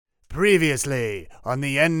Previously on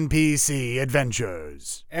the NPC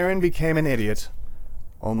Adventures. Aaron became an idiot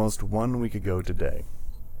almost 1 week ago today.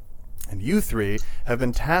 And you three have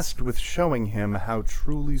been tasked with showing him how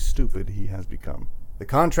truly stupid he has become. The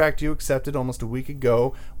contract you accepted almost a week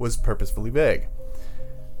ago was purposefully vague,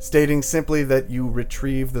 stating simply that you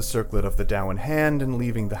retrieve the Circlet of the Dowin Hand and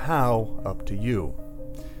leaving the how up to you.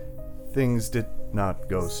 Things did not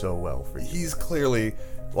go so well for you. He's clearly,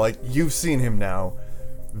 you've seen him now,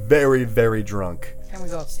 very, very drunk. Can we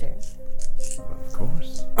go upstairs? Of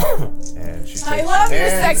course. And she I love your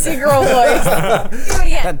sexy girl voice. Do it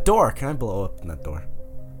again. That door, can I blow up that door?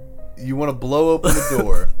 You want to blow open the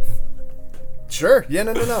door? Sure. Yeah,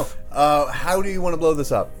 no. How do you want to blow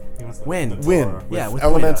this up? Wind. Yeah, with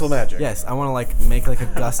elemental wind. magic. Yes, I want to make a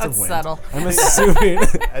gust of wind. Subtle. I'm assuming.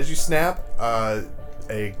 As you snap,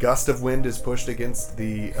 a gust of wind is pushed against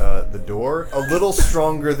the door, a little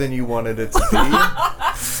stronger than you wanted it to be.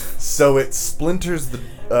 So it splinters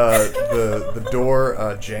the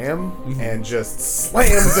door jamb and just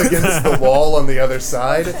slams against the wall on the other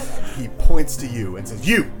side. He points to you and says,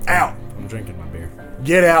 "You, out! I'm drinking my beer.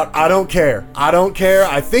 Get out! I don't care.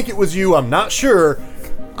 I think it was you. I'm not sure.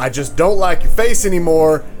 I just don't like your face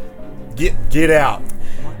anymore. Get out."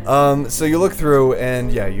 So you look through,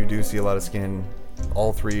 and yeah, you do see a lot of skin.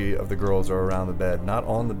 All three of the girls are around the bed. Not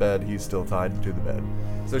on the bed, he's still tied to the bed.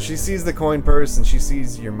 So she sees the coin purse, and she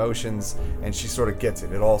sees your motions, and she sort of gets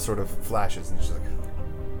it. It all sort of flashes, and she's like...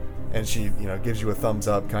 And she, gives you a thumbs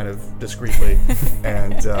up, kind of discreetly.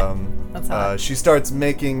 And she starts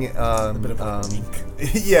making... a bit of a wink.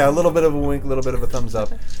 Yeah, a little bit of a wink, a little bit of a thumbs up.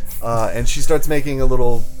 And she starts making a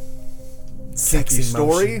little... Sexy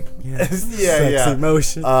story. Sexy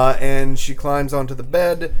motion. And she climbs onto the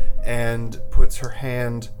bed and puts her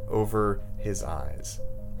hand over his eyes.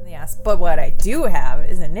 Yes, but what I do have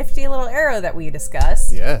is a nifty little arrow that we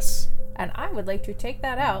discussed. Yes. And I would like to take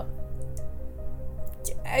that out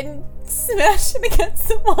and smash it against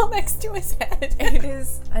the wall next to his head. It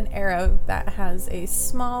is an arrow that has a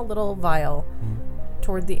small little vial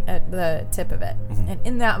toward the tip of it. And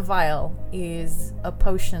in that vial is a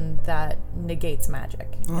potion that negates magic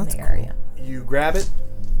in the area. You grab it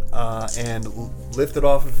and lift it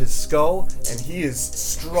off of his skull, and he is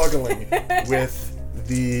struggling with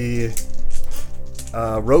the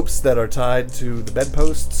ropes that are tied to the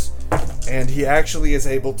bedposts, and he actually is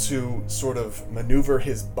able to sort of maneuver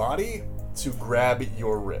his body to grab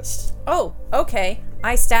your wrist. Oh, okay.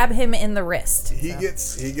 I stab him in the wrist. He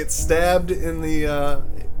gets stabbed in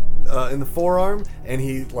the forearm, and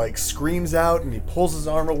he screams out, and he pulls his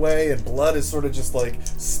arm away, and blood is sort of just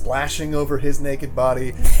splashing over his naked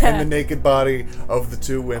body and the naked body of the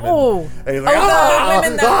two women. Oh, and he's the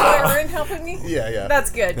women that weren't helping me? Yeah. That's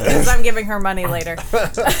good, because I'm giving her money later.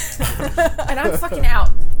 And I'm fucking out.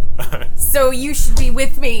 So you should be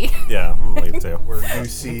with me. Yeah, I'm gonna leave too. Where you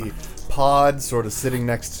see Pod sort of sitting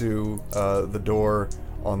next to the door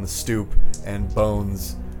on the stoop, and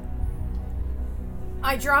Bones.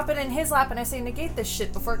 I drop it in his lap and I say, negate this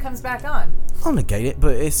shit before it comes back on. I'll negate it,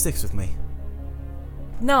 but it sticks with me.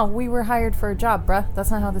 No, we were hired for a job, bruh.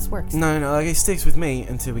 That's not how this works. No, it sticks with me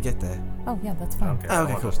until we get there. Oh, yeah, that's fine. Okay,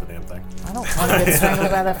 Okay, cool. The damn thing. I don't want to get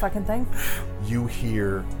strangled by that fucking thing. You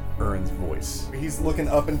hear Ern's voice. He's looking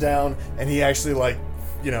up and down, and he actually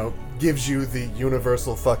gives you the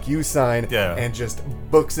universal fuck you sign, and just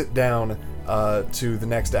books it down to the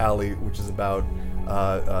next alley, which is about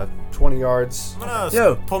 20 yards. I'm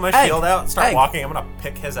gonna pull my shield out, start walking. I'm gonna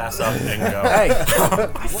pick his ass up and go. Hey,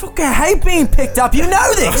 I fucking hate being picked up. You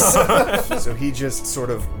know this. So he just sort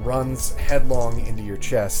of runs headlong into your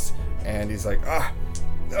chest, and he's like,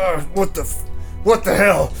 what the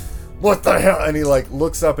hell? What the hell? And he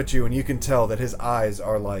looks up at you, and you can tell that his eyes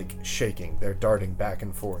are shaking. They're darting back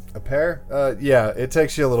and forth. A pair? Yeah, it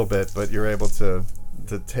takes you a little bit, but you're able to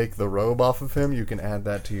take the robe off of him. You can add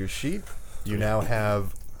that to your sheet. You now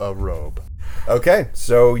have a robe. Okay,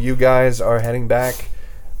 so you guys are heading back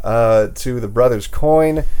to the Brothers'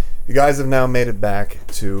 Coin. You guys have now made it back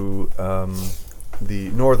to the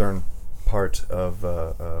northern part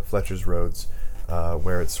of Fletcher's Roads,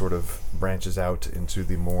 where it sort of branches out into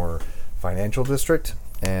the more financial district.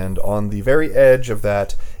 And on the very edge of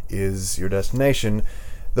that is your destination,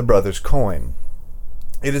 the Brothers' Coin.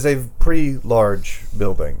 It is a pretty large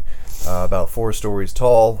building. About 4 stories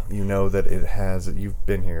tall. You know that it has, you've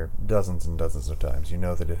been here dozens and dozens of times. You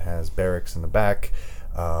know that it has barracks in the back,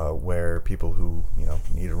 where people who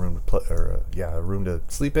need a room to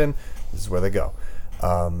sleep in, this is where they go.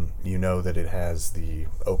 You know that it has the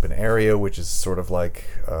open area, which is sort of like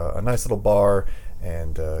a nice little bar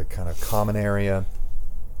and kind of common area.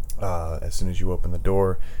 As soon as you open the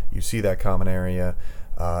door, you see that common area,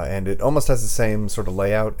 and it almost has the same sort of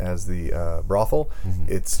layout as the brothel.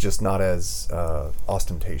 It's just not as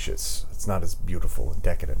ostentatious. It's not as beautiful and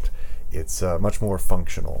decadent. It's much more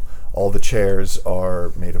functional. All the chairs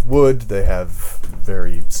are made of wood. They have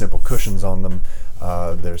very simple cushions on them.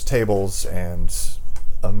 There's tables and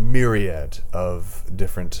a myriad of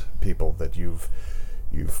different people that you've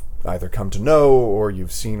either come to know or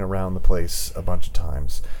you've seen around the place a bunch of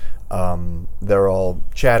times. They're all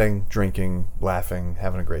chatting, drinking, laughing,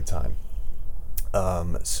 having a great time.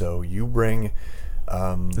 So you bring...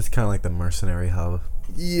 it's kind of like the mercenary hub.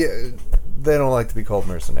 Yeah, they don't like to be called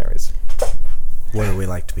mercenaries. What do we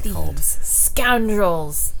like to be called?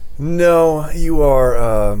 Scoundrels. No, you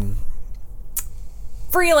are...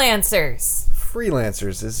 Freelancers.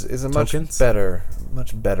 Freelancers is a Tokens?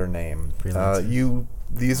 much better name. Freelancers.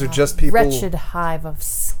 These are just people... Wretched hive of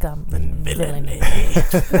scum and villainy.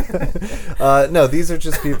 No, these are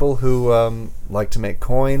just people who like to make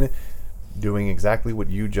coin, doing exactly what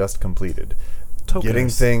you just completed. Tokeners. Getting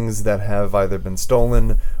things that have either been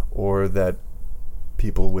stolen or that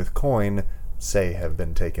people with coin say have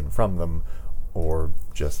been taken from them, or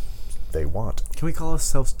just they want. Can we call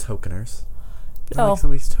ourselves tokeners? Oh. Like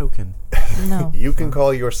somebody's token. No. You can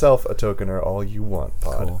call yourself a tokener all you want,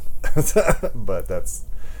 Pod. Cool. But that's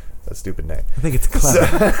a stupid name. I think it's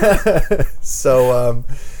clever. So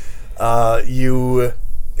you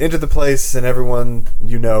enter the place, and everyone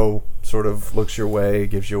you know sort of looks your way,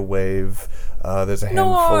 gives you a wave. There's a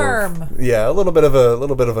handful Norm. of a little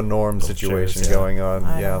bit of a Norm situation chairs, yeah. going on.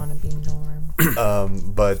 I don't want to be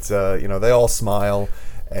Norm. But they all smile,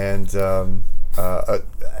 and a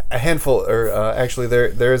handful, or actually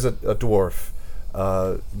there is a dwarf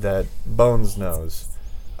that Bones knows,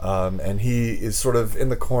 and he is sort of in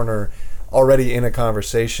the corner, already in a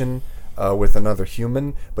conversation with another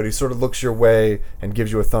human, but he sort of looks your way and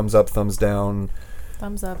gives you a thumbs up, thumbs down.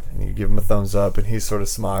 Thumbs up. And you give him a thumbs up, and he sort of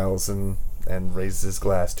smiles and raises his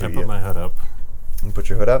glass to I you. put my hood up. You put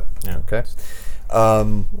your hood up? Yeah. Okay.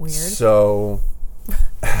 Weird. So,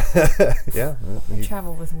 yeah. I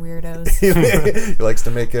travel with weirdos. He likes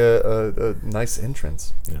to make a nice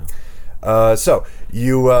entrance. Yeah. So,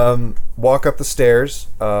 you walk up the stairs,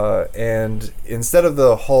 and instead of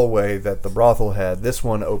the hallway that the brothel had, this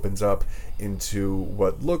one opens up into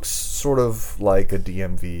what looks sort of like a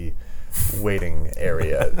DMV waiting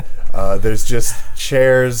area. There's just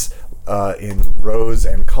chairs in rows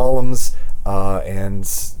and columns, and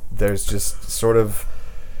there's just sort of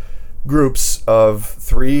groups of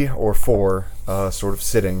 3 or 4 sort of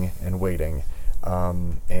sitting and waiting.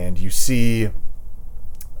 And you see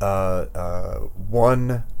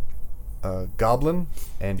one goblin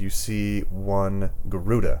and you see one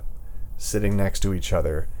Garuda sitting next to each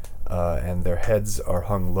other, and their heads are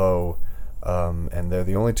hung low, and they're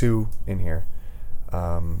the only 2 in here,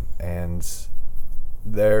 and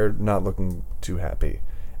they're not looking too happy,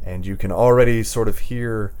 and you can already sort of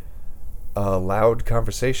hear a loud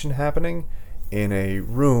conversation happening in a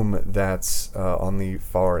room that's on the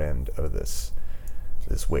far end of this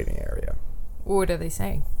waiting area. What are they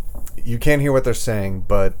saying? You can't hear what they're saying,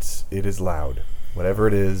 but it is loud. Whatever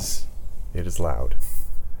it is loud.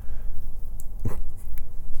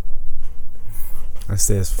 I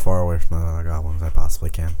stay as far away from the other goblins as I possibly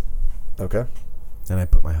can. Okay. Then I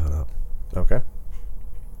put my hood up. Okay.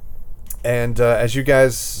 And as you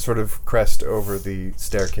guys sort of crest over the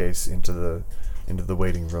staircase into the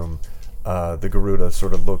waiting room, the Garuda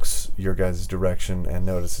sort of looks your guys' direction and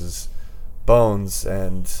notices Bones,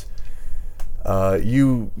 and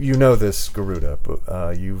you know this Garuda,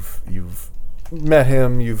 but you've met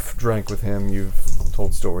him, you've drank with him, you've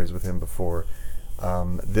told stories with him before.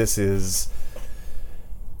 This is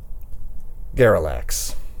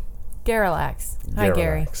Garrulax. Garrulax. Hi,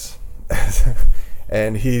 Gary.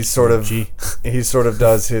 And he sort of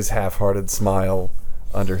does his half-hearted smile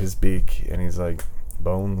under his beak, and he's like,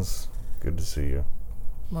 "Bones, good to see you."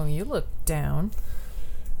 Well, you look down.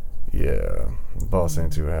 Yeah, the boss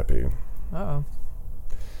ain't too happy. Uh-oh.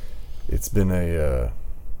 It's been a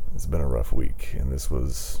rough week, and this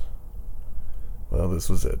was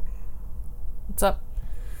it. What's up?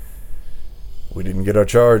 We didn't get our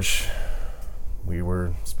charge. We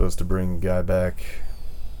were supposed to bring the guy back.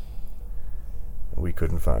 We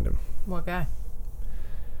couldn't find him. What guy?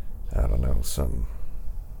 I don't know, some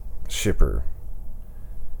shipper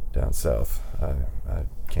down south. I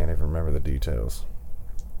can't even remember the details.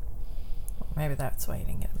 Well, maybe that's why you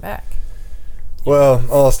didn't get him back. Well,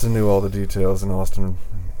 Austin knew all the details, and Austin,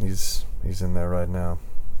 he's in there right now.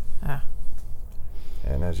 Ah.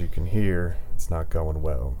 And as you can hear, it's not going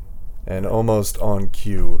well. And almost on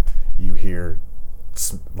cue, you hear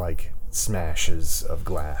smashes of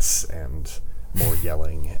glass and more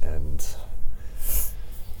yelling and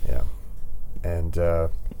yeah. And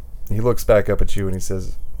he looks back up at you and he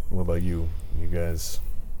says, "What about you? You guys?"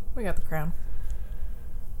 We got the crown.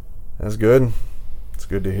 That's good. It's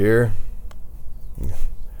good to hear.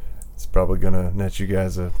 It's probably gonna net you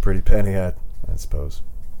guys a pretty penny, I suppose.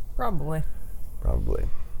 Probably.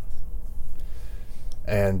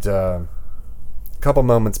 And a couple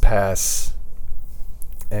moments pass,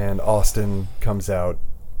 and Austin comes out,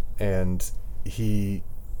 and he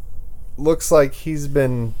looks like he's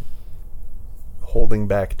been holding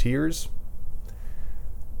back tears.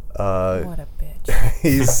 What a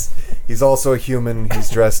bitch. He's also a human. He's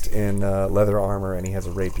dressed in leather armor, and he has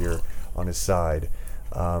a rapier on his side.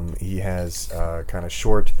 He has kind of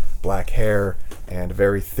short black hair and a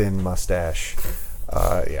very thin mustache.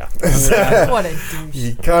 Yeah. What a douche.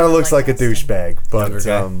 He kind of looks like a douchebag, but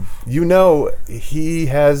you know, he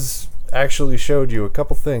has actually showed you a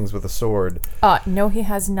couple things with a sword. No, he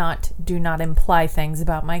has not. Do not imply things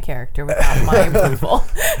about my character without my approval.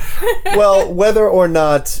 Well, whether or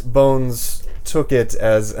not Bones took it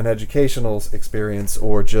as an educational experience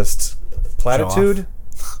or just platitude,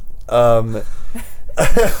 you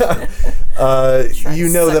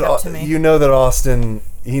know that Austin,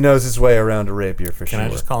 he knows his way around a rapier for sure. Can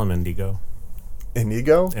I just call him Indigo?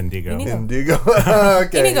 Indigo? Indigo.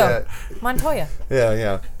 Okay. Indigo. Yeah. Montoya.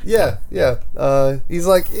 Yeah. He's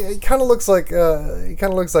like, he kind of looks like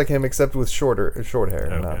him, except with short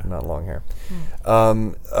hair, Okay. not long hair.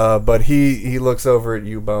 But he looks over at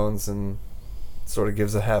you, Bones, and sort of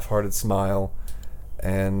gives a half-hearted smile,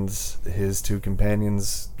 and his two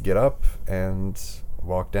companions get up and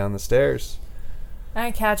walk down the stairs.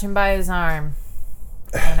 I catch him by his arm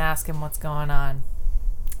and ask him what's going on.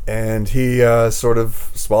 And he sort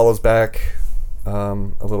of swallows back a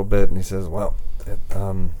little bit, and he says, "Well,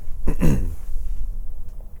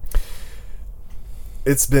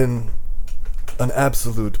 it's been an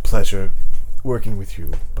absolute pleasure working with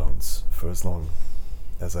you, Bones, for as long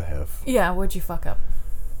as I have." Yeah, what'd you fuck up?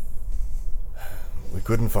 We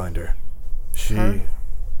couldn't find her. She... Her?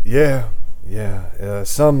 Yeah.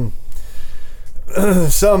 Some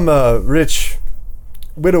rich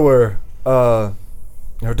widower,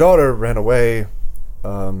 her daughter ran away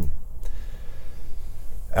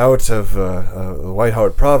out of the White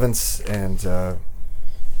Heart province, and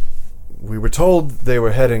we were told they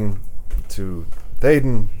were heading to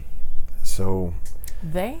Thaden, so...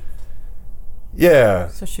 They? Yeah.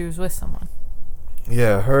 So she was with someone.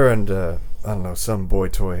 Yeah, her and, I don't know, some boy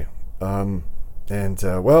toy.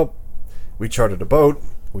 Well, we chartered a boat,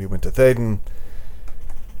 we went to Thaden,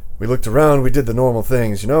 we looked around, we did the normal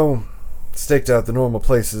things, staked out the normal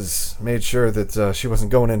places, made sure that she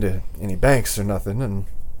wasn't going into any banks or nothing, and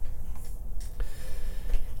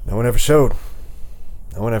no one ever showed.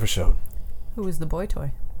 Who was the boy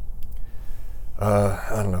toy?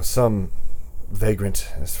 I don't know, some vagrant,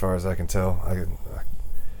 as far as I can tell.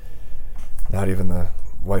 Not even the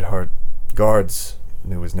White Heart guards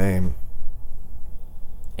knew his name.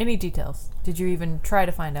 Any details? Did you even try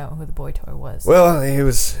to find out who the boy toy was? Well, he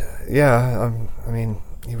was, he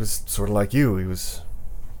was sort of like you. He was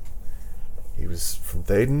from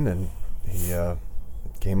Thaden, and he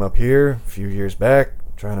came up here a few years back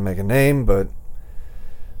trying to make a name, but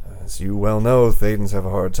as you well know, Thadens have a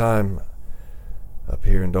hard time up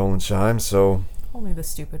here in Dolensheim, so... Only the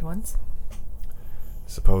stupid ones.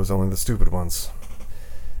 Suppose only the stupid ones.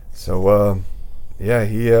 So, he,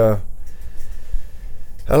 I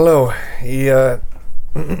don't know,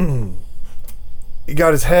 he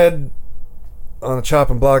got his head on the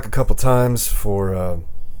chopping block a couple times for,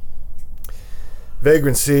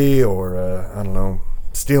 vagrancy or, I don't know,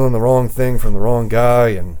 stealing the wrong thing from the wrong guy,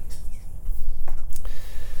 and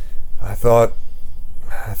I thought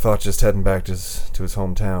just heading back to his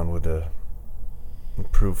hometown would,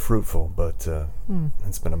 prove fruitful, but,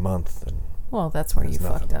 it's been a month, and... Well, that's where you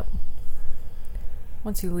nothing. fucked up.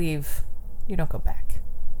 Once you leave, you don't go back.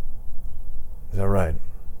 Is that right?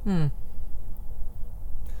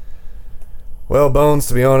 Well, Bones,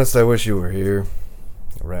 to be honest, I wish you were here,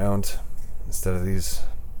 around, instead of these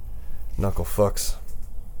knuckle fucks.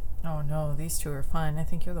 Oh no, these two are fine. I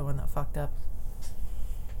think you're the one that fucked up.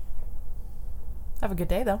 Have a good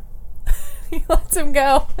day, though. He lets him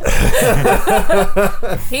go.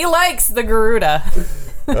 He likes the Garuda.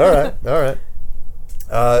 All right.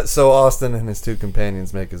 So Austin and his two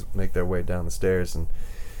companions make their way down the stairs, and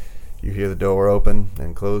you hear the door open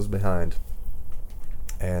and close behind.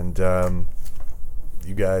 And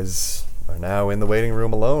you guys are now in the waiting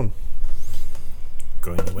room alone.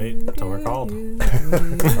 Going to wait until we're called.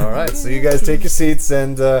 All right, so you guys take your seats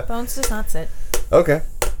and... Bones does not sit. Okay.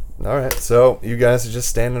 All right, so you guys are just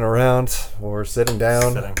standing around or sitting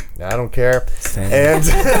down. Sitting. I don't care.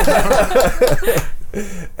 Standing.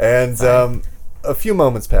 And a few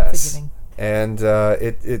moments pass, Fidgeting. and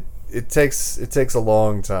it takes a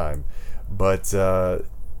long time, but the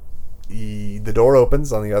door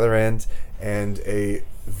opens on the other end, and a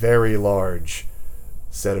very large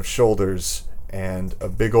set of shoulders and a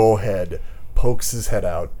big old head pokes his head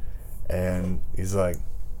out, and he's like,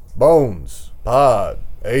 "Bones, Pod,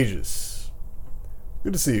 Aegis,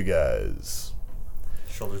 good to see you guys."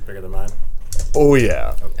 Shoulders bigger than mine. Oh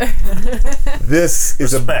yeah, this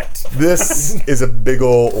is Respect. this is a big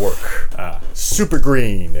old orc, super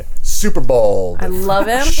green, super bald. I love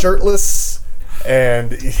him. Shirtless,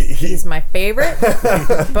 and He's my favorite.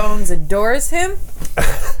 Bones adores him.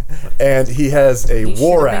 and he has a He should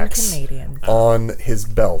war have been axe Canadian. on his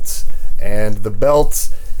belt, and the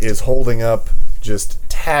belt is holding up just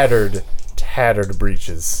tattered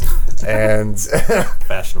breeches, and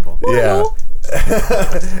Fashionable. yeah.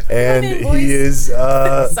 And Morning, boys. he is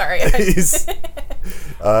Sorry. he's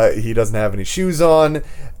he doesn't have any shoes on,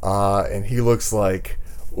 and he looks like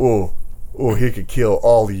he could kill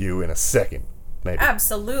all of you in a second, maybe.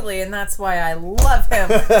 Absolutely, and that's why I love him.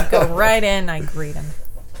 Go right in. I greet him.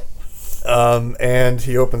 And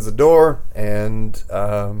he opens the door, and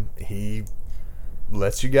he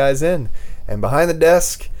lets you guys in, and behind the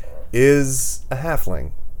desk is a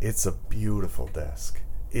halfling. It's a beautiful desk.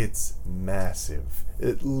 It's massive,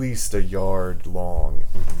 at least a yard long,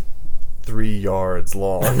 3 yards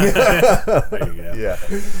long. There you go. Yeah.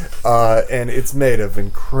 And it's made of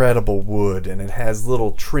incredible wood, and it has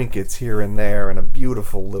little trinkets here and there, and a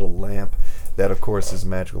beautiful little lamp that, of course, is a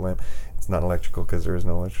magical lamp. It's not electrical because there is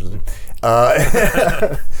no electricity.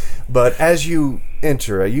 But as you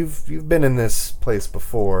enter, you've been in this place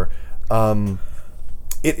before.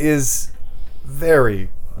 It is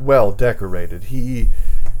very well decorated.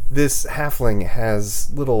 This halfling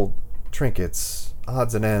has little trinkets,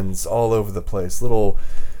 odds and ends, all over the place. Little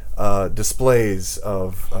displays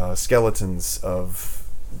of skeletons of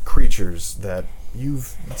creatures that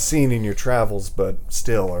you've seen in your travels, but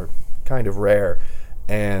still are kind of rare.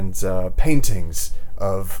 And paintings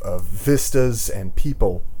of vistas and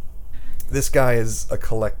people. This guy is a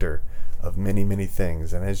collector of many, many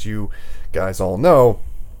things. And as you guys all know,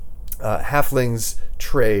 halflings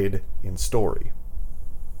trade in story.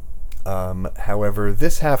 However,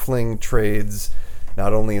 this halfling trades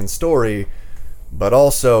not only in story, but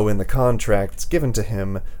also in the contracts given to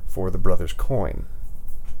him for the brother's coin.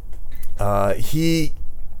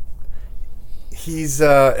 He's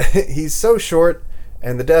so short,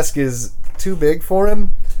 and the desk is too big for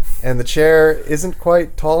him, and the chair isn't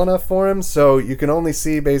quite tall enough for him, so you can only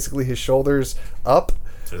see basically his shoulders up.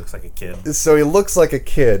 So he looks like a kid. So he looks like a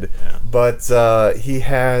kid, Yeah. but he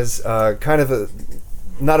has kind of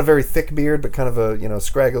not a very thick beard, but kind of a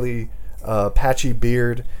scraggly, patchy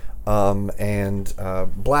beard, and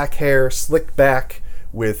black hair slicked back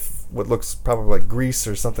with what looks probably like grease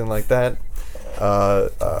or something like that.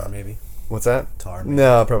 Maybe. What's that? Tar.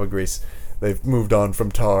 No, probably grease. They've moved on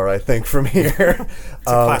from tar, I think, from here. It's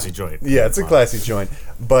a classy joint. Yeah, it's a classy joint.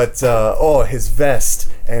 But his vest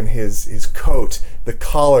and his coat, the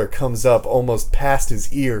collar comes up almost past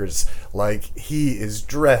his ears, like he is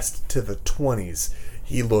dressed to the 20s.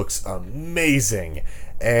 He looks amazing.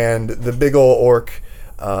 And the big ol' orc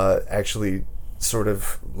actually sort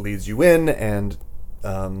of leads you in and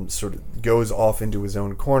sort of goes off into his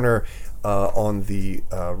own corner. On the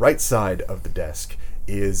right side of the desk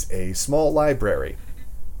is a small library.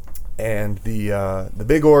 And the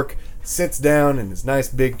big orc sits down in his nice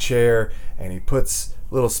big chair, and he puts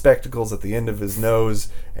little spectacles at the end of his nose,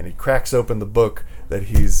 and he cracks open the book that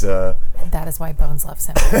he's That is why Bones loves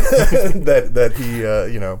him. that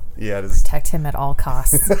he had his Protect him at all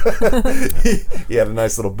costs. he had a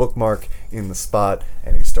nice little bookmark in the spot,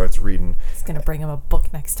 and he starts reading. He's gonna bring him a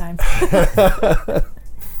book next time.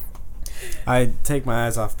 I take my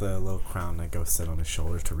eyes off the little crown and I go sit on his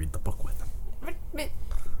shoulder to read the book with him.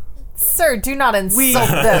 Sir, do not insult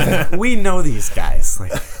them. We know these guys.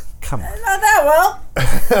 Like, come on. Not that well.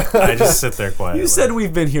 I just sit there quietly. You said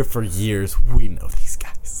we've been here for years. We know these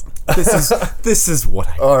guys. This is what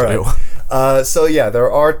I All do. right. So yeah,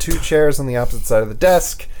 there are 2 chairs on the opposite side of the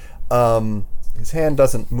desk. His hand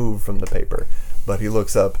doesn't move from the paper, but he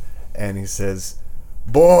looks up and he says,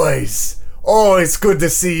 "Boys, oh, it's good to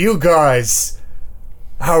see you guys.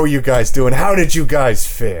 How are you guys doing? How did you guys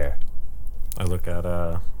fare?" I look at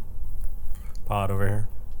Pod over here.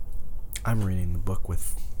 I'm reading the book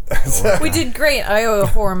with We did great. I owe a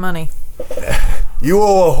whore money. You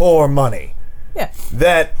owe a whore money. Yeah.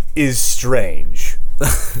 That is strange.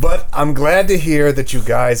 But I'm glad to hear that you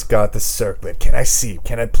guys got the circlet. Can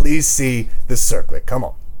I please see the circlet? Come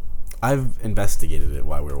on. I've investigated it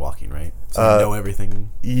while we were walking, right? So I know everything.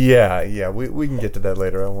 Yeah. We can get to that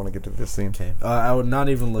later. I want to get to this scene. Okay. I would not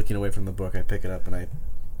even looking away from the book. I pick it up and I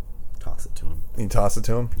toss it to him. You toss it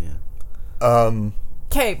to him? Yeah.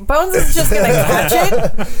 Okay, Bones is just gonna catch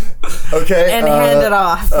it. Okay. And hand it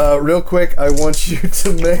off. Real quick, I want you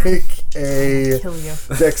to make a Kill you.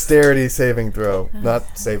 dexterity saving throw.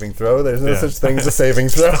 Not saving throw. There's no such thing as a saving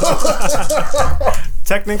throw.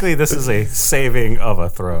 Technically, this is a saving of a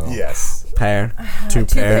throw. Yes. Pair. Two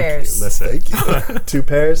pairs. Listen. Thank you. 2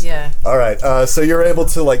 pairs? Yeah. All right. So you're able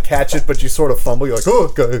to like catch it, but you sort of fumble. You're like, oh,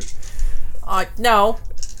 go. No.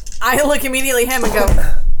 I look immediately at him and go,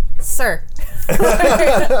 sir.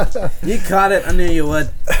 You caught it. I knew you would.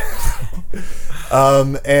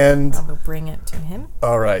 And I will bring it to him.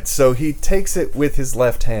 all right. So he takes it with his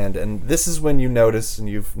left hand, and this is when you notice, and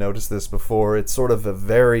you've noticed this before. It's sort of a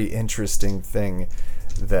very interesting thing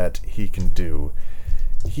that he can do.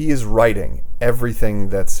 He is writing everything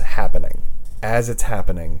that's happening as it's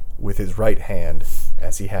happening with his right hand,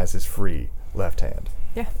 as he has his free left hand.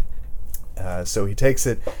 Yeah. So he takes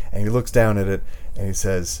it and he looks down at it and he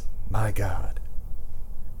says, "My God."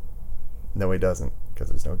 No, he doesn't, because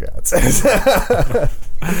there's no gods. I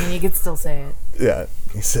mean, you could still say it. Yeah,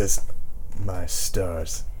 he says, "My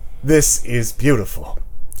stars, this is beautiful.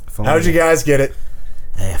 How'd you guys get it?"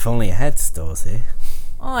 Hey, if only you had stores here.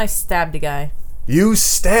 Oh, I stabbed a guy. "You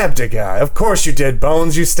stabbed a guy. Of course you did,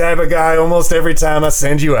 Bones. You stab a guy almost every time I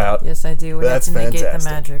send you out." Yes, I do. We That's have to negate fantastic.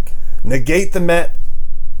 the magic. Negate the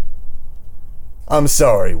I'm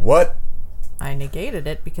sorry, what? I negated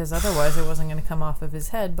it because otherwise it wasn't going to come off of his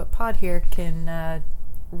head, but Pod here can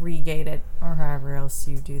regate it, or however else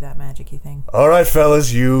you do that magic-y thing. All right,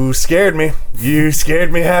 fellas, you scared me. You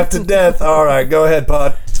scared me half to death. All right, go ahead,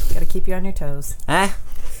 Pod. Gotta keep you on your toes.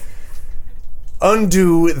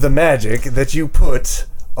 Undo the magic that you put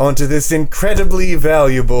onto this incredibly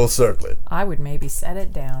valuable circlet. I would maybe set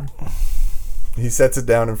it down. He sets it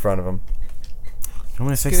down in front of him. You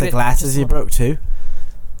want to fix Scoot the it glasses just you a- broke too?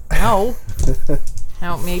 No.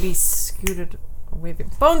 No, maybe scooted away.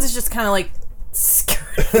 Bones is just kind of like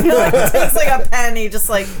scooting. Like, takes like a pen. He just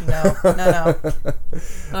like, no.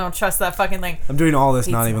 I don't trust that fucking thing. I'm doing all this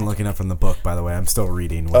not Pizza even magic. looking up from the book, by the way. I'm still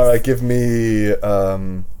reading. All right, give me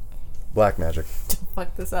black magic.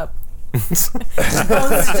 Fuck this up. Bones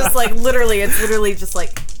is just like, literally, it's literally just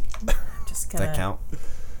like, just Does gonna that count?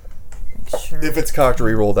 make sure. If it's cocked,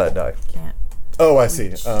 re-roll that die. Can't. Oh, I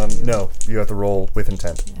see. No, you have to roll with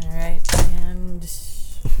intent. All right, and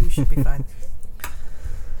you should be fine.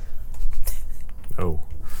 Oh.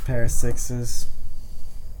 Pair of sixes.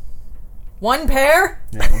 One pair,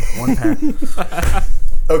 Yeah, one pair.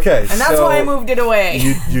 Okay, and that's why I moved it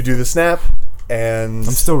away. You do the snap, and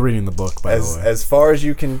I'm still reading the book, by the way. as far as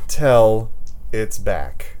you can tell, it's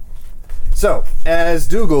back. So, as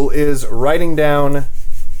Dougel is writing down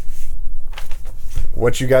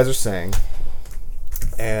what you guys are saying,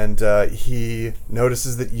 and he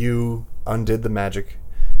notices that you undid the magic,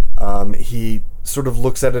 he sort of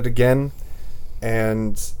looks at it again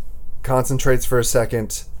and concentrates for a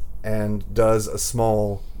second and does a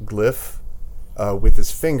small glyph with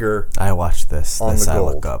his finger I watched this. on This the I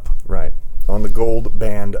gold. look up. Right. On the gold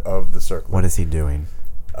band of the circlet. What is he doing?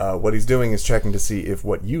 What he's doing is checking to see if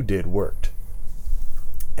what you did worked.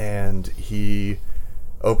 And he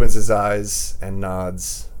opens his eyes and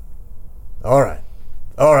nods. All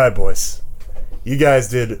right, boys. You guys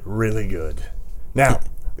did really good. Now,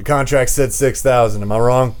 the contract said 6,000. Am I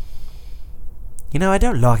wrong? You know, I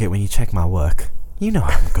don't like it when you check my work. You know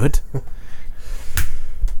I'm good.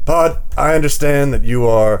 Pod, I understand that you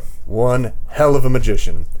are one hell of a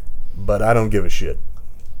magician, but I don't give a shit.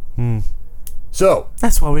 So,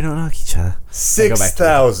 That's why we don't like each other.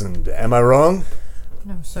 6,000. Am I wrong?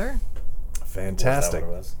 No, sir. Fantastic.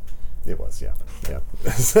 It was, yeah.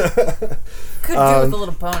 Could do with a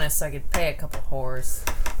little bonus so I could pay a couple whores.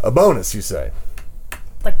 A bonus, you say?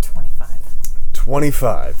 Like 25.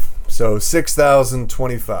 25. So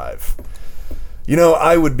 6,025. You know,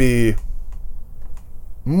 I would be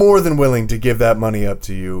more than willing to give that money up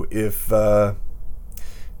to you if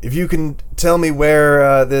you can tell me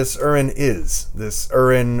where this Urin is. This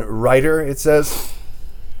Urin writer, it says.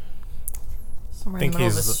 Somewhere in the middle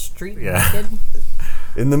of the street, yeah. naked.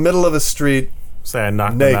 In the middle of a street. Say I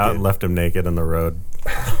knocked Naked. him out and left him naked on the road.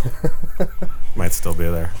 Might still be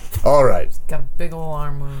there. All right. Got a big ol'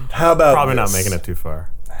 arm wound. How about Probably this? not making it too far.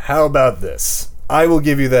 How about this? I will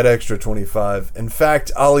give you that extra 25. In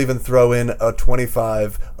fact, I'll even throw in a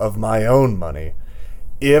 25 of my own money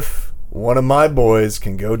if one of my boys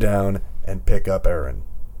can go down and pick up Aaron.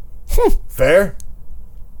 Fair?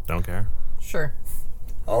 Don't care. Sure.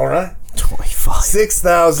 All right. 25.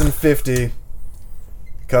 6,050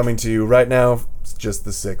 coming to you right now. It's just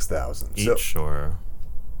the 6,000. Each or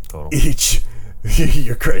total? Each.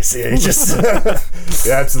 You're crazy, Aegis.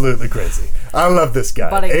 You're absolutely crazy. I love this guy.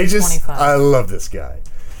 But I get Aegis, 25. I love this guy.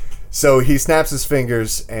 So he snaps his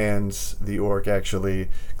fingers, and the orc actually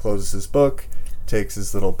closes his book, takes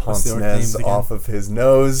his little What's the orc pince-nez names again? off of his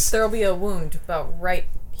nose. There'll be a wound about right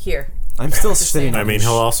here. I'm still sitting. I mean,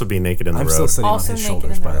 he'll also be naked in the I'm road. still sitting Also on his naked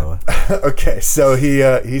shoulders, in the by the way. Okay, so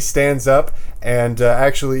he stands up, and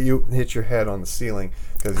actually you hit your head on the ceiling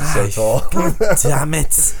because he's so tall. Damn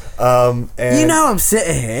it! And You know I'm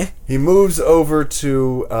sitting here. he moves over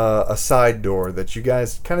to a side door that you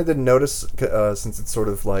guys kind of didn't notice since it's sort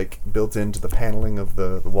of like built into the paneling of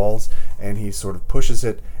the walls, and he sort of pushes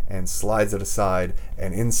it and slides it aside,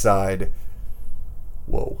 and inside,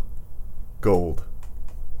 whoa, gold,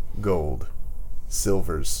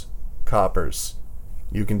 silvers, coppers.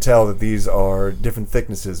 You can tell that these are different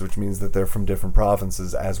thicknesses, which means that they're from different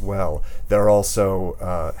provinces as well. They're also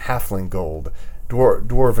halfling gold,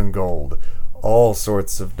 dwarven gold, all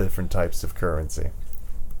sorts of different types of currency.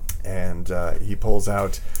 And he pulls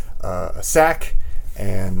out a sack,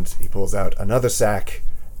 and he pulls out another sack,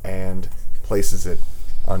 and places it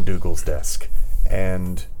on Dougal's desk.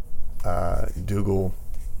 And Dougel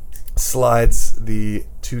slides the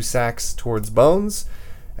 2 sacks towards Bones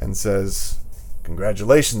and says,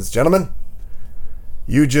 "Congratulations, gentlemen.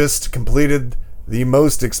 You just completed the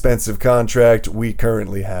most expensive contract we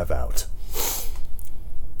currently have out.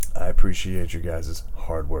 I appreciate your guys'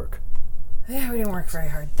 hard work." Yeah, we didn't work very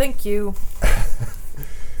hard. Thank you.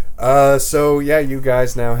 So yeah, you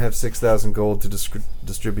guys now have 6,000 gold to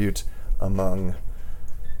distribute among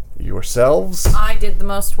yourselves. I did the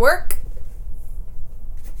most work.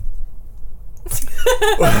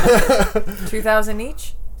 2,000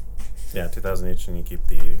 each. Yeah, 2,000 each, and you keep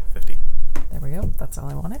the 50. There we go. That's all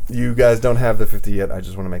I wanted. You guys don't have the 50 yet. I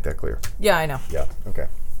just want to make that clear. Yeah, I know. Yeah, okay.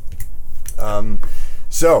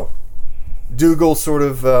 So, Dougel sort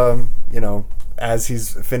of, as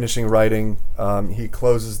he's finishing writing, he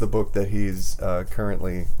closes the book that he's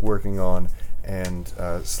currently working on and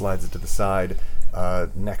slides it to the side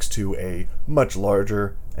next to a much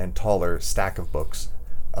larger and taller stack of books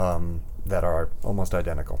that are almost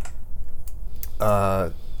identical.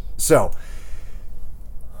 So,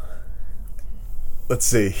 let's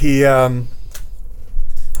see. He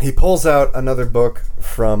pulls out another book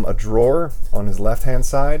from a drawer on his left-hand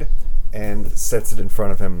side and sets it in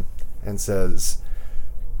front of him and says,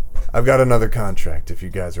 "I've got another contract if you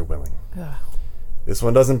guys are willing. Ugh. This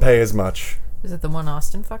one doesn't pay as much, Is it the one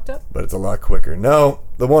Austin fucked up? but it's a lot quicker." No,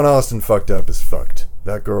 the one Austin fucked up is fucked.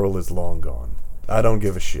 That girl is long gone. I don't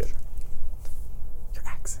give a shit. Your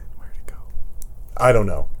accent, where'd it go? I don't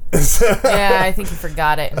know. Yeah, I think he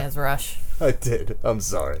forgot it in his rush. I did. I'm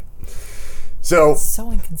sorry. So,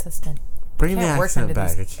 So inconsistent. Bring the Can't work accent under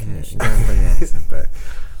back. these You gotta bring the accent back.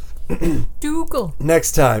 Dougal.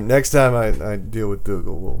 next time I deal with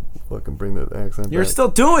Dougal, we'll fucking bring the accent You're back. still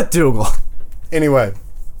doing it, Dougal. Anyway.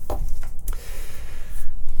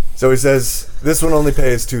 So he says, this one only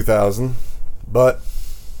pays 2,000, but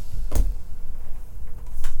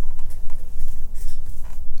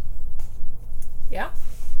Yeah?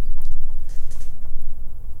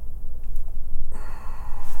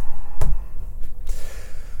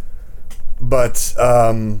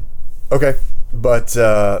 okay. But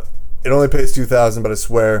it only pays 2,000, but I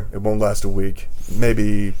swear it won't last a week.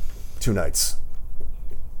 Maybe 2 nights.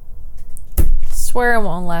 Swear it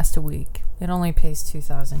won't last a week. It only pays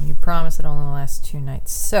 2,000. You promise it only lasts 2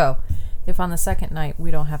 nights. So, if on the second night we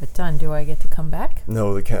don't have it done, do I get to come back?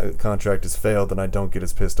 No, the contract has failed, and I don't get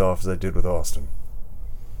as pissed off as I did with Austin.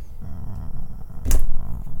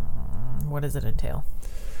 What does it entail?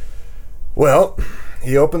 Well,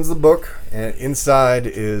 he opens the book, and inside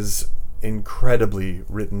is incredibly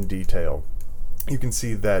written detail. You can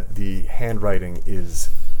see that the handwriting is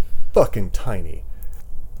fucking tiny.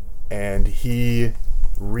 And he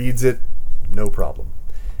reads it, no problem.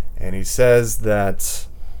 And he says that...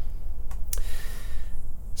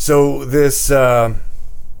 So this orphanage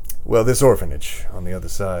on the other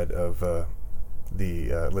side of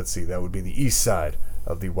let's see, that would be the east side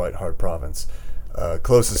of the White Hart province.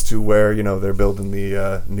 Closest to where, they're building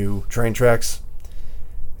the new train tracks.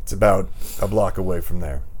 It's about a block away from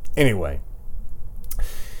there. Anyway, a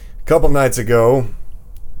couple nights ago...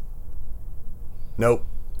 Nope.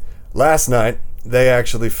 Last night, they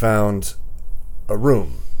actually found a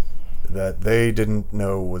room that they didn't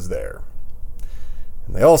know was there.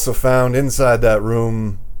 And they also found inside that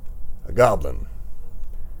room a goblin.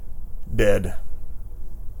 Dead.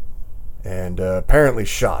 And apparently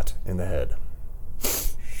shot in the head.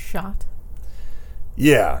 Shot?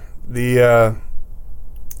 Yeah. The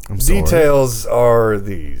details are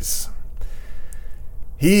these.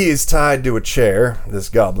 He is tied to a chair, this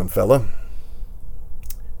goblin fella.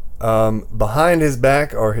 Behind his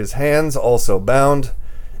back are his hands, also bound,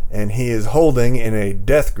 and he is holding in a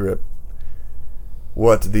death grip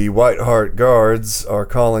what the White Hart guards are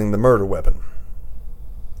calling the murder weapon.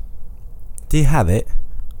 Do you have it?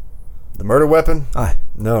 The murder weapon? Aye.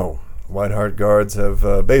 No. White Hart guards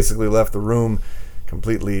have basically left the room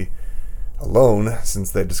completely alone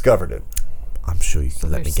since they discovered it. I'm sure you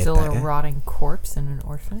can let me There's get still that. a rotting corpse in an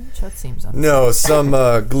orphanage? That seems unfair. No, some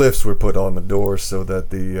glyphs were put on the door so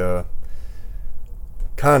that the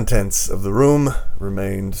contents of the room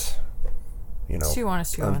remained, Too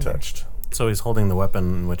honest to wonder. untouched. So he's holding the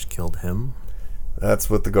weapon which killed him? That's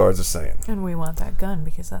what the guards are saying. And we want that gun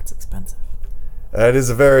because that's expensive. It is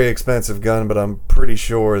a very expensive gun, but I'm pretty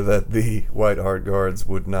sure that the White Hart guards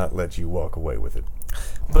would not let you walk away with it.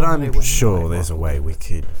 But They I'm wouldn't sure let there's a way we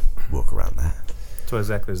could walk around that. So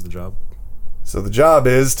exactly is the job? So the job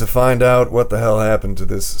is to find out what the hell happened to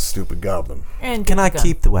this stupid goblin. And Can get I the gun.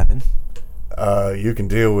 keep the weapon? You can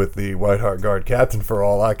deal with the White Hart guard captain for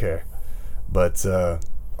all I care. But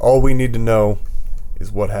all we need to know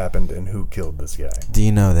is what happened and who killed this guy. Do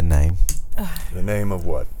you know the name? The name of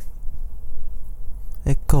what?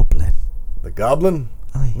 A goblin. The goblin?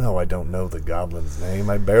 Aye. No, I don't know the goblin's name.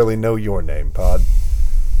 I barely know your name, Pod.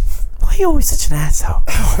 Why are you always such an asshole?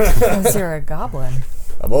 Because you're a goblin.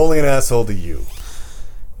 I'm only an asshole to you.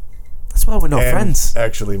 That's why we're not and friends.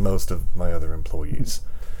 Actually, most of my other employees.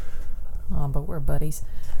 Oh, but we're buddies.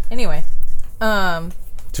 Anyway,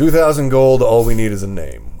 2,000 gold, all we need is a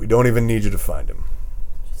name. We don't even need you to find him.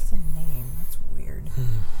 just a name. That's weird.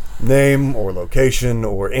 Name or location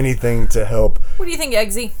or anything to help. What do you think,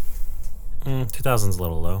 Eggsy? 2,000's a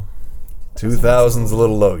little low. 2,000's a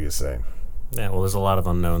little low, you say. Yeah, well, there's a lot of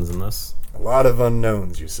unknowns in this. A lot of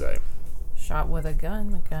unknowns, you say. Shot with a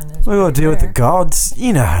gun. The gun is. We gotta pretty deal with the rare. gods.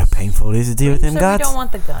 You know how painful it is to deal with them So gods. we don't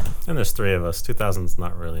want the gun. And there's 3 of us. 2,000's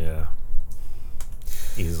not really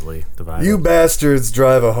easily divided. You bastards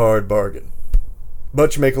drive a hard bargain.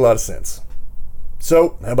 But you make a lot of sense.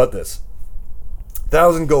 So, how about this?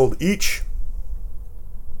 1,000 gold each.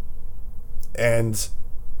 And,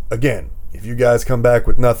 again, if you guys come back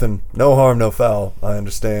with nothing, no harm, no foul, I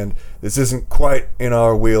understand. This isn't quite in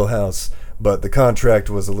our wheelhouse, but the contract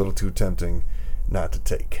was a little too tempting not to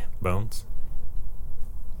take. Bones?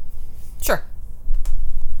 Sure.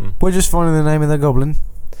 We're just finding the name of the goblin.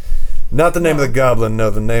 Not the name of the goblin, no,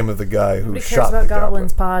 the name of the guy who Nobody cares shot about the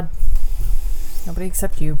goblins, goblin. Pod. Nobody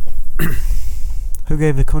except you. Who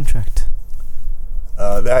gave the contract?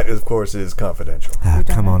 That, of course, is confidential. Ah, We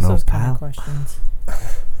don't come on, ask those old kind of pal. questions.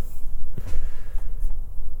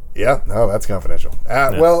 Yeah, no, that's confidential.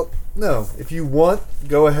 Yeah. Well, no, if you want,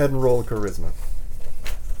 go ahead and roll a charisma.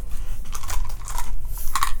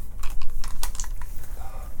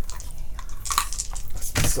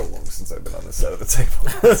 It's been so long since I've been on this side of the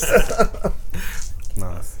table.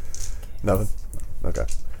 No. Nothing? Okay.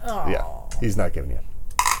 Oh. Yeah, he's not giving you.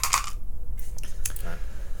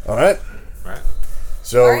 All right. Right.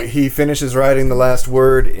 So Alright. he finishes writing the last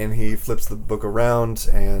word, and he flips the book around,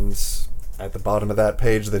 and at the bottom of that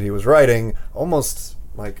page that he was writing, almost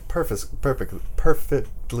like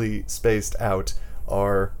perfectly spaced out,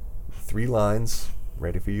 are 3 lines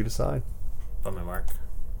ready for you to sign. Put my mark.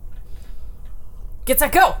 Get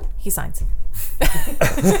set, go! He signs. Is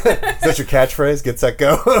that your catchphrase? Get set,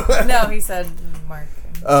 go. No, he said Mark.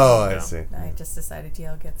 Oh, I Yeah. see. I just decided to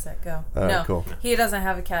yell get set, go. All right, No, cool. he doesn't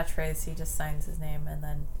have a catchphrase. He just signs his name and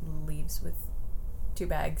then leaves with 2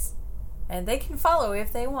 bags. And they can follow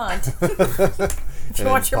if they want. If you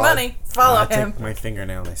want your Pod. money, follow I him. take my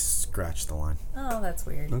fingernail and I scratch the line. Oh, that's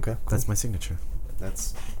weird. Okay, That's my signature.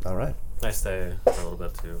 that's all right. I stay for a little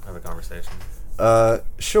bit to have a conversation.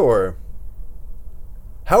 Sure.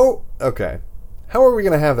 How are we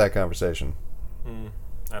gonna have that conversation?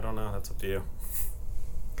 I don't know. That's up to you.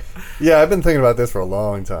 Yeah, I've been thinking about this for a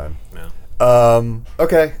long time. No.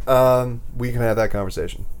 Okay. We can have that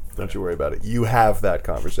conversation. Don't you worry about it. You have that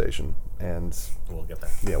conversation, and We'll get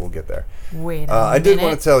there. yeah, we'll get there. Wait I did want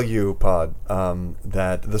minute. to tell you, Pod,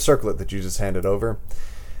 that the circlet that you just handed over,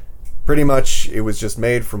 Pretty much, it was just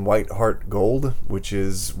made from white heart gold, which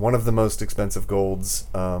is one of the most expensive golds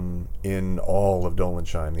in all of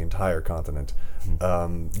Dolanshine, the entire continent,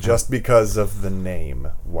 just because of the name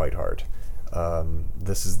White Heart.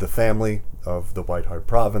 This is the family of the White Heart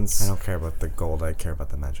province. I don't care about the gold. I care about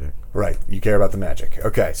the magic. Right, you care about the magic.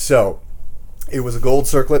 Okay, so it was a gold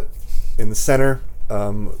circlet in the center,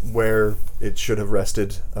 where it should have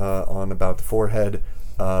rested on about the forehead.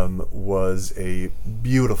 Was a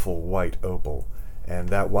beautiful white opal, and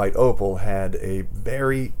that white opal had a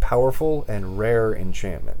very powerful and rare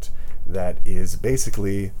enchantment that is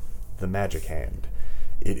basically the magic hand.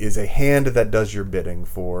 It is a hand that does your bidding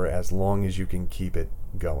for as long as you can keep it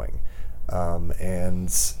going.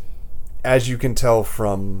 And as you can tell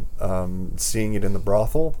from seeing it in the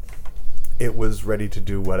brothel, it was ready to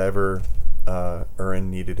do whatever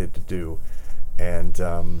Urin needed it to do. And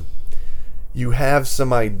you have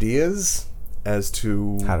some ideas as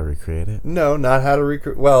to... How to recreate it? No, not how to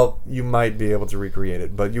recreate... Well, you might be able to recreate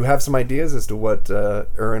it, but you have some ideas as to what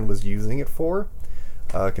Urin was using it for,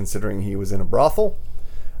 considering he was in a brothel.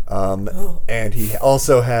 And he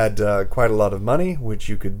also had quite a lot of money, which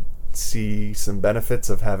you could see some benefits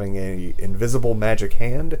of having a invisible magic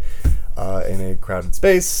hand in a crowded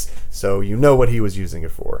space, so you know what he was using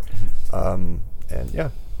it for. And yeah.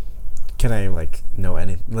 Can I, know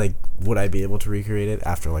any... would I be able to recreate it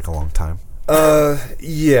after, a long time?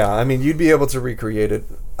 Yeah. I mean, you'd be able to recreate it.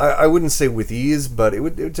 I wouldn't say with ease, but it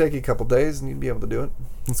would take you a couple days, and you'd be able to do it.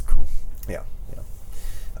 That's cool. Yeah.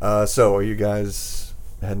 So, are you guys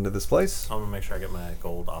heading to this place? I'm gonna make sure I get my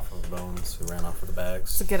gold off of Bones, who ran off with the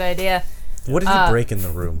bags. It's a good idea. What did you break in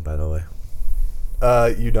the room, by the way?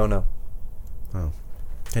 You don't know. Oh.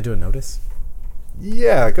 Can I do a notice?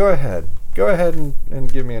 Yeah, go ahead. Go ahead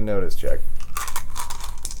and give me a notice check.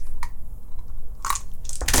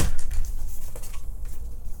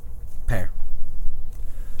 Pair.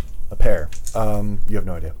 A pair. You have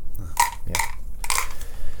no idea.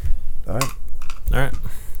 Yeah. Alright.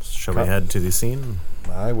 Shall we head to the scene?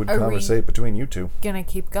 I would Are conversate between you two. Gonna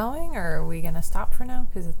keep going, or are we gonna stop for now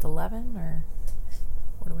because it's 11, or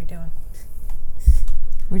what are we doing?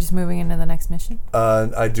 We're just moving into the next mission?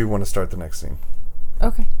 I do want to start the next scene.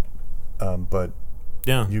 Okay. But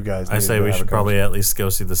Yeah. you guys I need say to we have should a probably at least go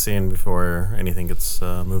see the scene before anything gets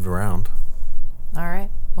moved around. All right.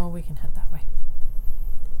 Well, we can head that way.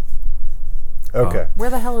 Okay. Where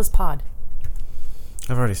the hell is Pod?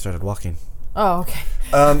 I've already started walking. Oh,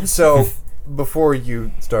 okay. So before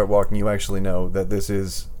you start walking, you actually know that this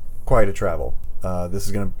is quite a travel. This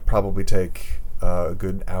is going to probably take a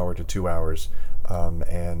good hour to 2 hours.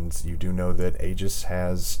 And you do know that Aegis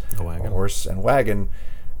has a horse and wagon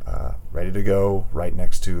ready to go right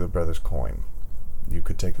next to the Brothers' Coin. You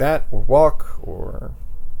could take that or walk or...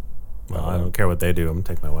 Well, I don't care what they do. I'm going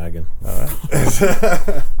to take my wagon. All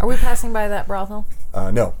right. Are we passing by that brothel?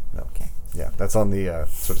 No. Okay. Yeah, that's on the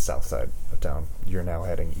sort of south side of town. You're now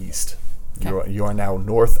heading east. Okay. You are now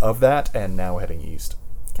north of that and now heading east.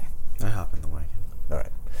 Okay. I hop in the wagon. All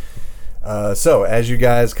right. So as you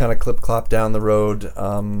guys kind of clip-clop down the road,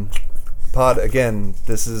 Pod, again,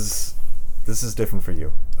 this is different for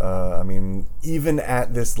you. I mean, even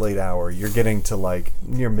at this late hour, you're getting to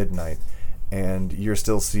near midnight, and you're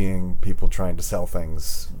still seeing people trying to sell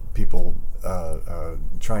things. People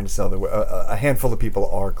trying to sell their a handful of people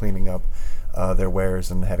are cleaning up their wares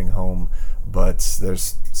and heading home, but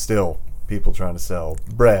there's still people trying to sell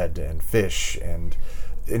bread and fish and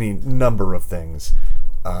any number of things,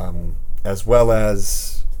 as well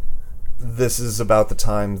as this is about the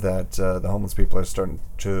time that the homeless people are starting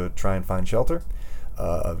to try and find shelter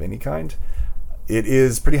of any kind. It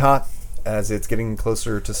is pretty hot as it's getting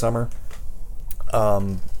closer to summer,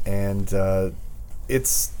 and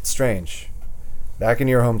it's strange. Back in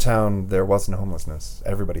your hometown, there wasn't homelessness.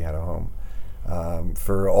 Everybody had a home.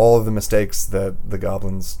 For all of the mistakes that the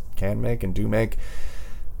goblins can make and do make,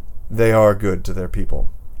 they are good to their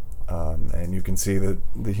people. And you can see that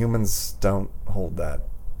the humans don't hold that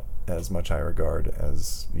as much high regard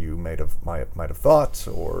as you might have thought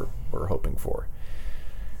or were hoping for.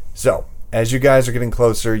 So, as you guys are getting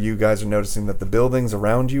closer, you guys are noticing that the buildings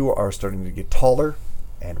around you are starting to get taller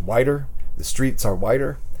and wider. The streets are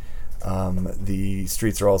wider. The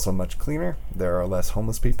streets are also much cleaner. There are less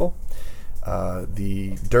homeless people.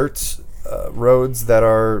 The dirt roads that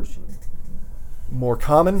are more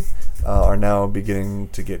common are now beginning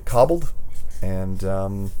to get cobbled.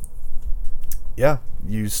 And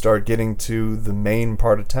you start getting to the main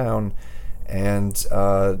part of town, and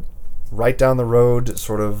right down the road,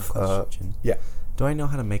 sort of... yeah. Do I know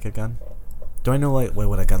how to make a gun? Do I know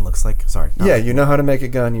what a gun looks like? Sorry. Yeah, you know how to make a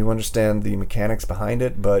gun. You understand the mechanics behind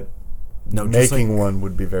it, but No, making one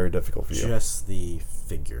would be very difficult for you. Just the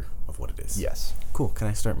figure of what it is. Yes. Cool. Can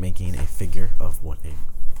I start making a figure of what a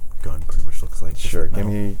gun pretty much looks like? Sure. Give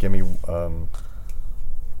me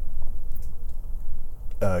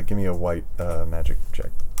a white magic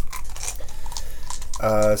check.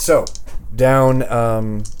 So down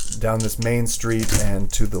this main street and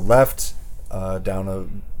to the left, down a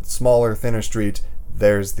smaller, thinner street,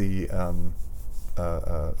 there's the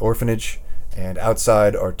orphanage, and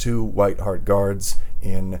outside are 2 White Heart guards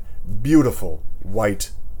in beautiful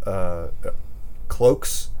white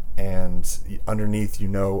cloaks, and underneath,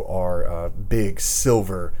 are big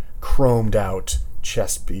silver chromed out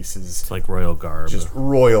chest pieces. It's like royal garb. Just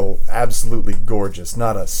royal, absolutely gorgeous.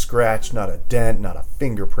 Not a scratch, not a dent, not a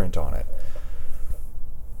fingerprint on it.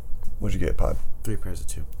 What'd you get, Pod? 3 pairs of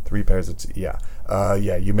 2. 3 pairs of 2. Yeah.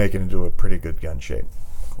 Yeah, you make it into a pretty good gun shape.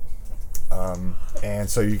 And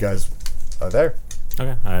so you guys are there.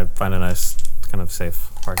 Okay, I find a nice kind of safe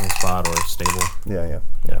parking spot or stable. Yeah.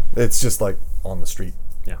 Yeah. It's just like on the street.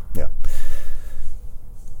 Yeah. Yeah.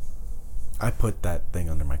 I put that thing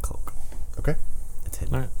under my cloak. Okay. It's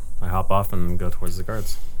hidden. All right. I hop off and go towards the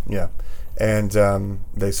guards. Yeah. And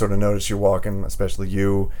they sort of notice you're walking, especially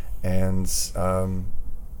you, and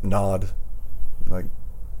nod. Like,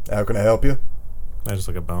 how can I help you? I just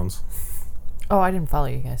look at Bones. Oh, I didn't follow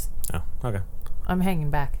you guys. Oh, okay. I'm hanging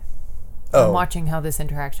back. Oh. I'm watching how this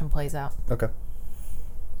interaction plays out. Okay.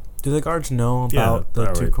 Do the guards know Yeah, about the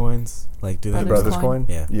 2 coins? Like, do they? Brothers Brothers coin?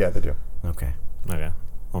 Yeah. Yeah, they do. Okay. Okay.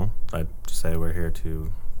 Well, I'd just say we're here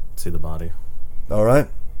to see the body. All right.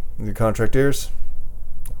 Your contract ears?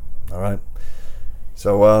 All right.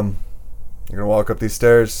 So, you're going to walk up these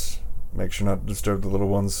stairs. Make sure not to disturb the little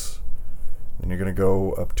ones. Then you're going to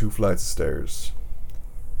go up 2 flights of stairs.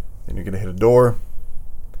 Then you're going to hit a door.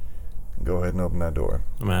 And go ahead and open that door.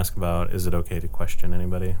 I'm going to ask about, is it okay to question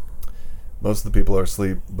anybody? Most of the people are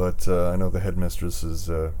asleep, but I know the headmistress is,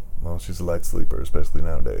 she's a light sleeper, especially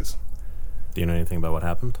nowadays. Do you know anything about what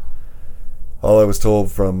happened? All I was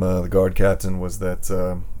told from the guard captain was that,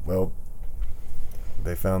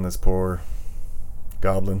 they found this poor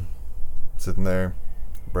goblin sitting there,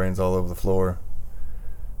 brains all over the floor.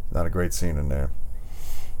 Not a great scene in there.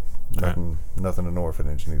 Nothing an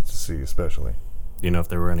orphanage needs to see, especially. Do you know if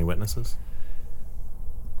there were any witnesses?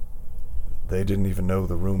 They didn't even know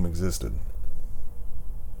the room existed.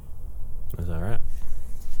 Is that right?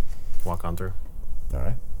 Walk on through. All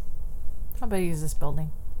right. How big is this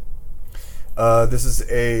building? This is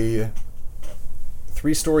a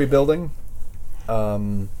 3-story building.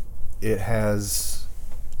 It has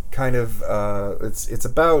kind of it's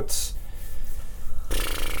about,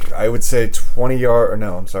 I would say 50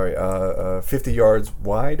 yards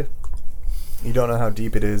wide. You don't know how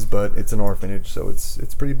deep it is, but it's an orphanage, so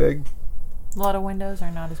it's pretty big. A lot of windows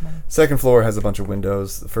or not as many? Second floor has a bunch of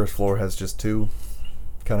windows. The first floor has just 2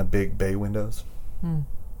 kind of big bay windows.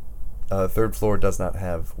 Third floor does not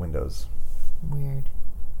have windows. Weird.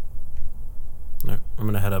 All right. I'm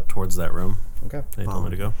going to head up towards that room. Okay. They told me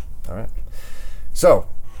to go. All right. So,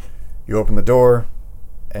 you open the door,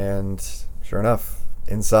 and sure enough,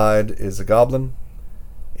 inside is a goblin.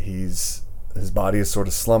 His body is sort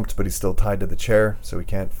of slumped, but he's still tied to the chair, so he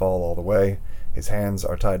can't fall all the way. His hands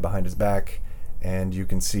are tied behind his back, and you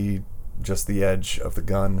can see just the edge of the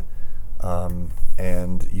gun.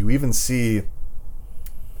 And you even see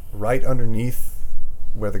right underneath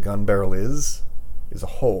where the gun barrel is a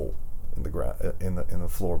hole in the ground, in the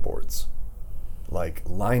floorboards, like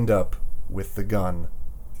lined up with the gun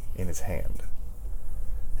in his hand.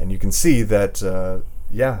 And you can see that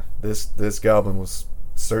this goblin was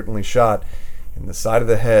certainly shot in the side of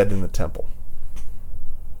the head in the temple.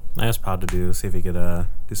 I asked Pod to see if he could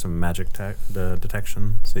do some magic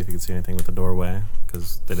detection, see if he could see anything with the doorway,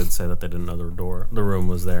 because they did say that they didn't know the room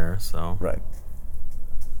was there. So Right.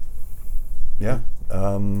 Yeah.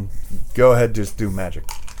 Go ahead, just do magic.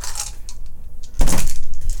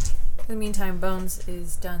 In the meantime, Bones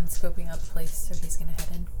is done scoping out the place, so he's going to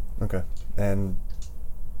head in. Okay. And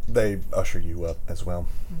they usher you up as well.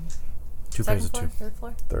 2 pairs of 2. Third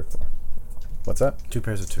floor? Third floor. What's that? 2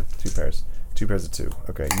 pairs of 2. 2 pairs. 2 pairs of 2.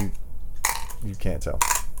 Okay, you can't tell.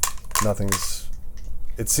 Nothing's...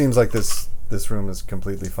 It seems like this room is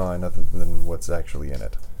completely fine, other than what's actually in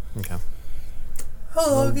it. okay. How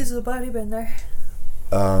long has the body been there?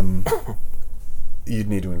 You'd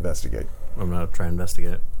need to investigate. I'm gonna try and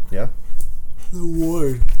investigate. Yeah? The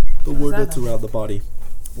ward that that's mean? around the body.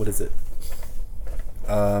 What is it?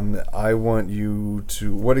 I want you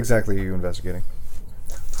to... What exactly are you investigating?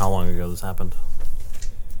 How long ago this happened?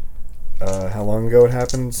 How long ago it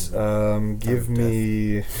happened? Give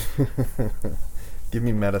me... give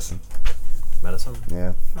me medicine. medicine.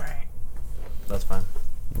 Yeah. Right. That's fine.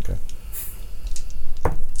 Okay.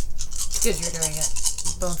 Because you're doing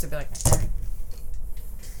it. Bones would be like, alright.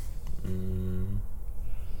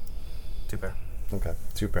 2 pair. Okay,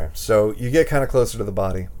 2 pair. So you get kind of closer to the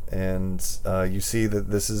body, and you see that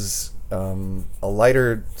this is a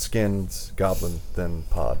lighter skinned goblin than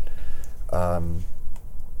Pod.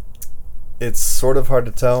 It's sort of hard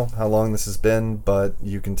to tell how long this has been, but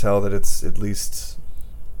you can tell that it's at least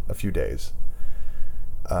a few days.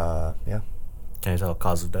 Yeah. Can you tell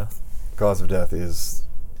cause of death? Cause of death is...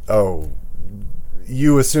 Oh,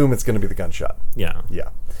 you assume it's going to be the gunshot. Yeah. Yeah.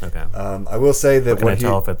 Okay. I will say that Can I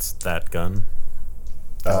tell if it's that gun?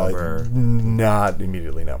 Not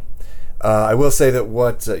immediately, no. I will say that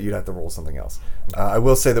what... you'd have to roll something else. I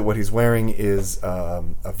will say that what he's wearing is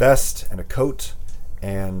a vest and a coat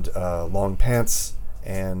and long pants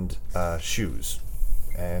and shoes.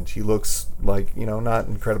 And he looks like, not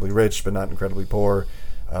incredibly rich, but not incredibly poor.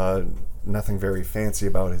 Nothing very fancy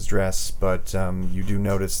about his dress, but you do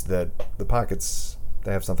notice that the pockets,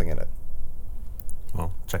 they have something in it.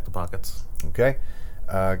 Well, check the pockets. Okay.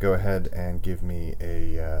 Go ahead and give me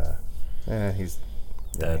a... he's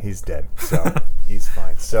dead. He's dead, so he's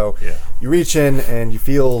fine. So you reach in and you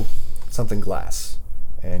feel something glass,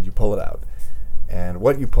 and you pull it out. And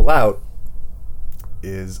what you pull out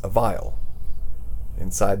is a vial.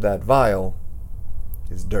 Inside that vial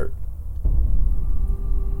is dirt.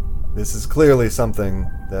 This is clearly something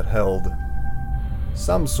that held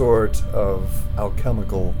some sort of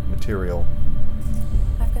alchemical material.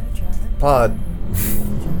 I've got a jar. Pod,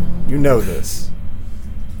 you know this.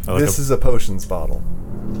 This is a potions bottle.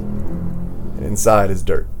 And inside is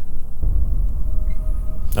dirt.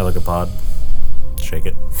 I look at Pod. Shake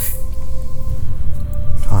it.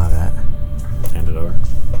 Oh, that. Hand it over.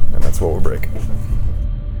 And that's what we'll break.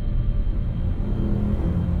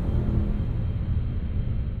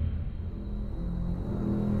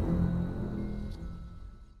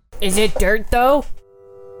 Is it dirt, though?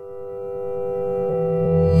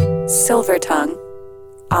 Silver Tongue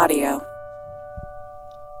Audio.